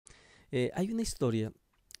Hay una historia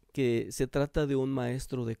que se trata de un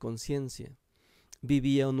maestro de conciencia.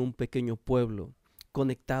 Vivía en un pequeño pueblo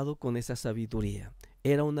conectado con esa sabiduría.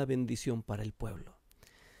 Era una bendición para el pueblo.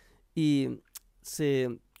 Y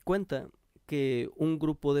se cuenta que un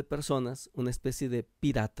grupo de personas, una especie de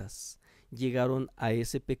piratas, llegaron a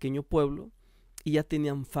ese pequeño pueblo y ya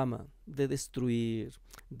tenían fama de destruir,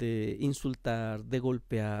 de insultar, de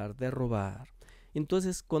golpear, de robar.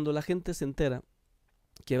 Entonces, cuando la gente se entera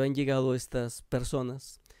que habían llegado estas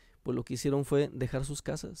personas, pues lo que hicieron fue dejar sus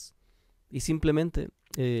casas y simplemente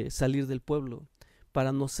salir del pueblo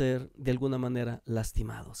para no ser de alguna manera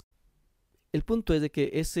lastimados. El punto es de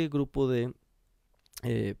que ese grupo de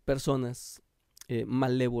personas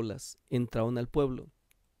malévolas entraron al pueblo,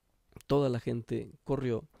 toda la gente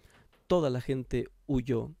corrió, toda la gente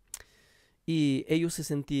huyó y ellos se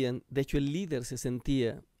sentían, de hecho el líder se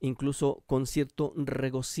sentía incluso con cierto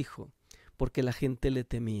regocijo porque la gente le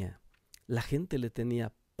temía, la gente le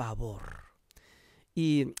tenía pavor.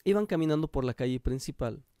 Y iban caminando por la calle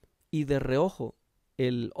principal y de reojo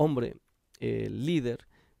el hombre, el líder,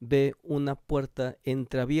 ve una puerta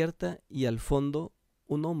entreabierta y al fondo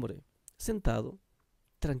un hombre sentado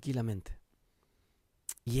tranquilamente.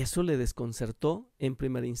 Y eso le desconcertó en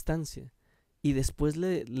primera instancia y después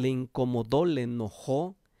le incomodó, le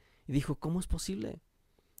enojó y dijo, ¿cómo es posible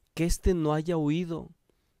que éste no haya huido?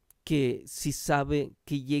 Que si sabe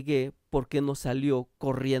que llegué, ¿por qué no salió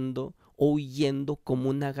corriendo o huyendo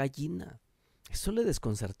como una gallina? Eso le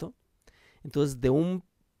desconcertó. Entonces de un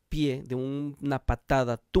pie, de una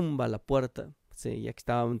patada, tumba la puerta, ¿sí? Ya que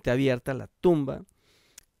estaba abierta, la tumba,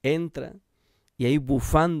 entra y ahí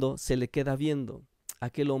bufando se le queda viendo a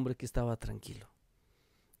aquel hombre que estaba tranquilo.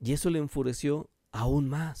 Y eso le enfureció aún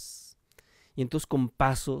más. Y entonces con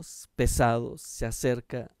pasos pesados se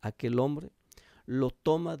acerca a aquel hombre, lo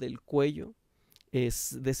toma del cuello,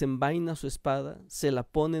 desenvaina su espada, se la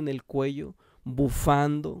pone en el cuello,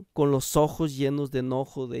 bufando, con los ojos llenos de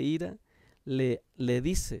enojo, de ira, le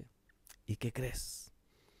dice, ¿y qué crees?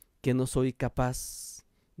 Que no soy capaz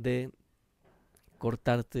de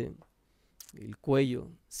cortarte el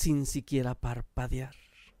cuello sin siquiera parpadear.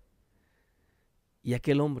 Y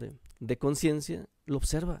aquel hombre de conciencia lo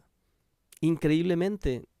observa.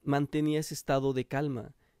 Increíblemente mantenía ese estado de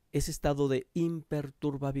calma, ese estado de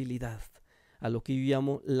imperturbabilidad, a lo que yo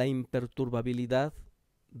llamo la imperturbabilidad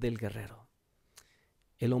del guerrero.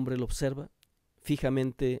 El hombre lo observa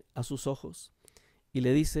fijamente a sus ojos y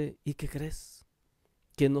le dice, ¿y qué crees?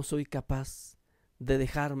 Que no soy capaz de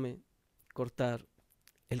dejarme cortar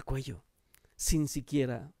el cuello sin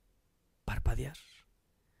siquiera parpadear.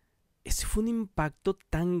 Ese fue un impacto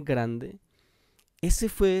tan grande. Ese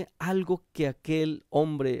fue algo que aquel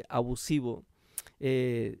hombre abusivo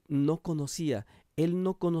no conocía. Él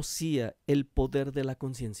no conocía el poder de la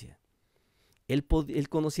conciencia. Él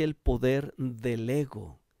conocía el poder del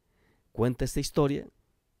ego. Cuenta esta historia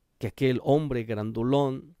que aquel hombre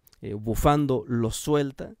grandulón, bufando, lo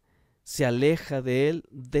suelta, se aleja de él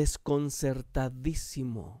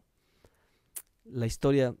desconcertadísimo. La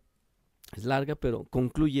historia es larga, pero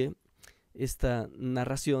concluye esta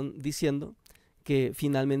narración diciendo que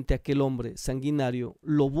finalmente aquel hombre sanguinario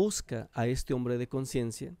lo busca a este hombre de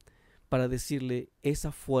conciencia para decirle,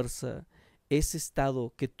 esa fuerza, ese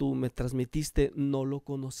estado que tú me transmitiste no lo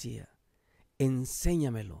conocía,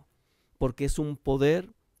 enséñamelo, porque es un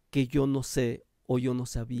poder que yo no sé o yo no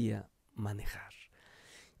sabía manejar.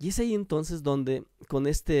 Y es ahí entonces donde con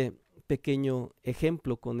este pequeño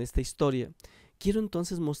ejemplo, con esta historia, quiero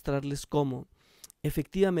entonces mostrarles cómo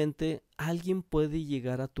efectivamente alguien puede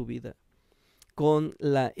llegar a tu vida con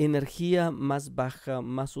la energía más baja,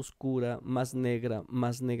 más oscura, más negra,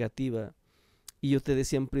 más negativa. Y yo te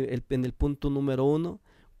decía en el punto número 1,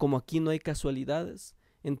 como aquí no hay casualidades,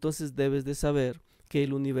 entonces debes de saber que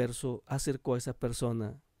el universo acercó a esa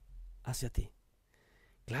persona hacia ti.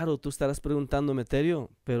 Claro, tú estarás preguntando, Meterio,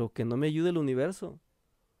 pero que no me ayude el universo.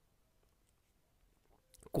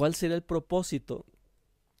 ¿Cuál será el propósito?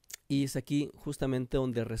 Y es aquí justamente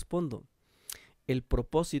donde respondo. El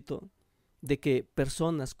propósito de que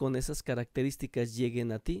personas con esas características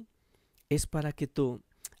lleguen a ti es para que tú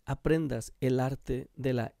aprendas el arte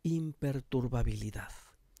de la imperturbabilidad.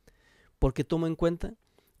 Porque toma en cuenta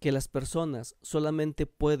que las personas solamente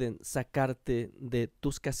pueden sacarte de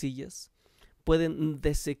tus casillas, pueden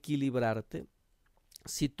desequilibrarte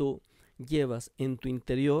si tú llevas en tu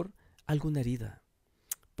interior alguna herida.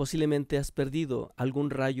 Posiblemente has perdido algún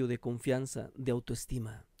rayo de confianza, de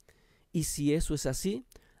autoestima. Y si eso es así,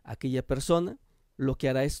 aquella persona lo que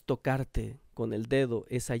hará es tocarte con el dedo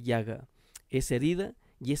esa llaga, esa herida,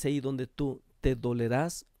 y es ahí donde tú te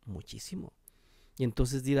dolerás muchísimo. Y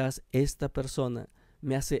entonces dirás, esta persona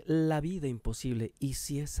me hace la vida imposible. Y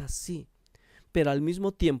si es así, pero al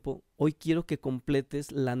mismo tiempo, hoy quiero que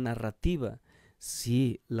completes la narrativa.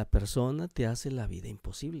 Sí, la persona te hace la vida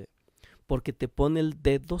imposible, porque te pone el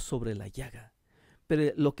dedo sobre la llaga.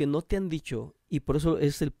 Pero lo que no te han dicho, y por eso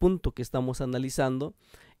es el punto que estamos analizando,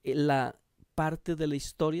 la parte de la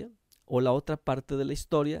historia o la otra parte de la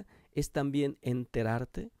historia es también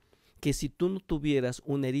enterarte que si tú no tuvieras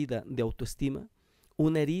una herida de autoestima,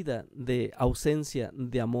 una herida de ausencia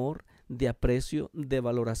de amor, de aprecio, de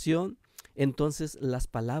valoración, entonces las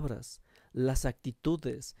palabras, las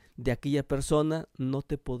actitudes de aquella persona no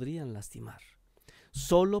te podrían lastimar.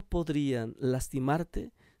 Solo podrían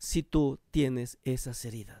lastimarte si tú tienes esas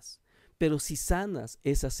heridas. Pero si sanas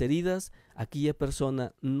esas heridas, aquella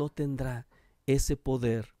persona no tendrá ese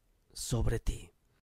poder sobre ti.